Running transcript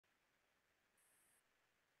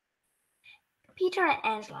Peter and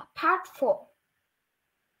Angela, Part 4.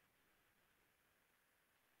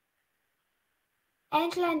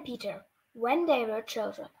 Angela and Peter, when they were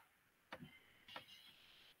children.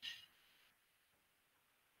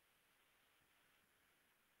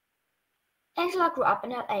 Angela grew up in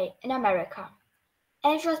LA, in America.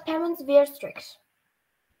 Angela's parents were strict.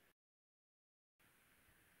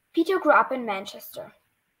 Peter grew up in Manchester.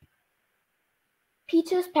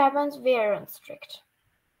 Peter's parents weren't strict.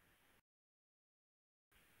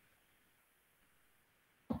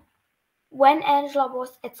 When Angela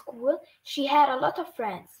was at school, she had a lot of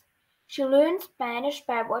friends. She learned Spanish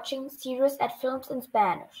by watching series and films in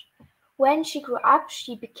Spanish. When she grew up,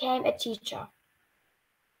 she became a teacher.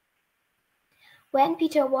 When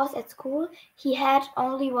Peter was at school, he had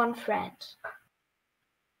only one friend.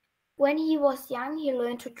 When he was young, he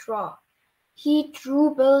learned to draw. He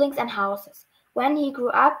drew buildings and houses. When he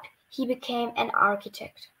grew up, he became an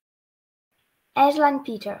architect. Angela and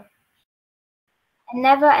Peter. A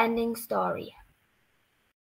never-ending story.